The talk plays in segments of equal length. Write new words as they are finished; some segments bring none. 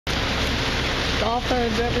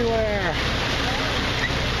Dolphins everywhere.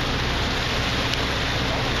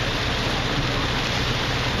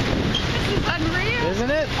 This is unreal. Isn't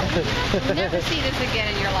it? You'll never see this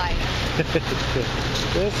again in your life.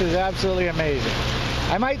 This is absolutely amazing.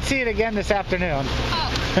 I might see it again this afternoon. Oh,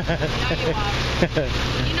 no you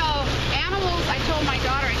won't. You know, animals, I told my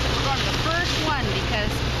daughter, I said, we're going to the first one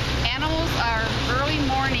because animals are early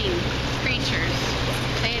morning creatures.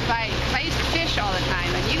 I used to fish all the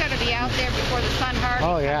time, and you got to be out there before the sun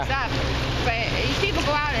hardly comes up. But these people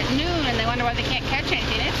go out at noon and they wonder why they can't catch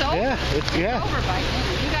anything. It's over. Yeah, it's over by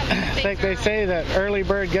noon. You got to I think they say that early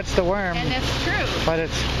bird gets the worm. And it's true. But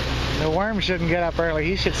the worm shouldn't get up early.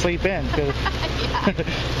 He should sleep in because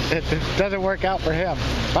it doesn't work out for him.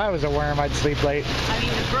 If I was a worm, I'd sleep late. I mean,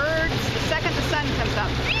 the birds, the second the sun comes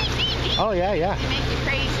up, oh yeah, yeah. They make you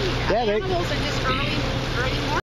crazy. Yeah, Animals are just early morning.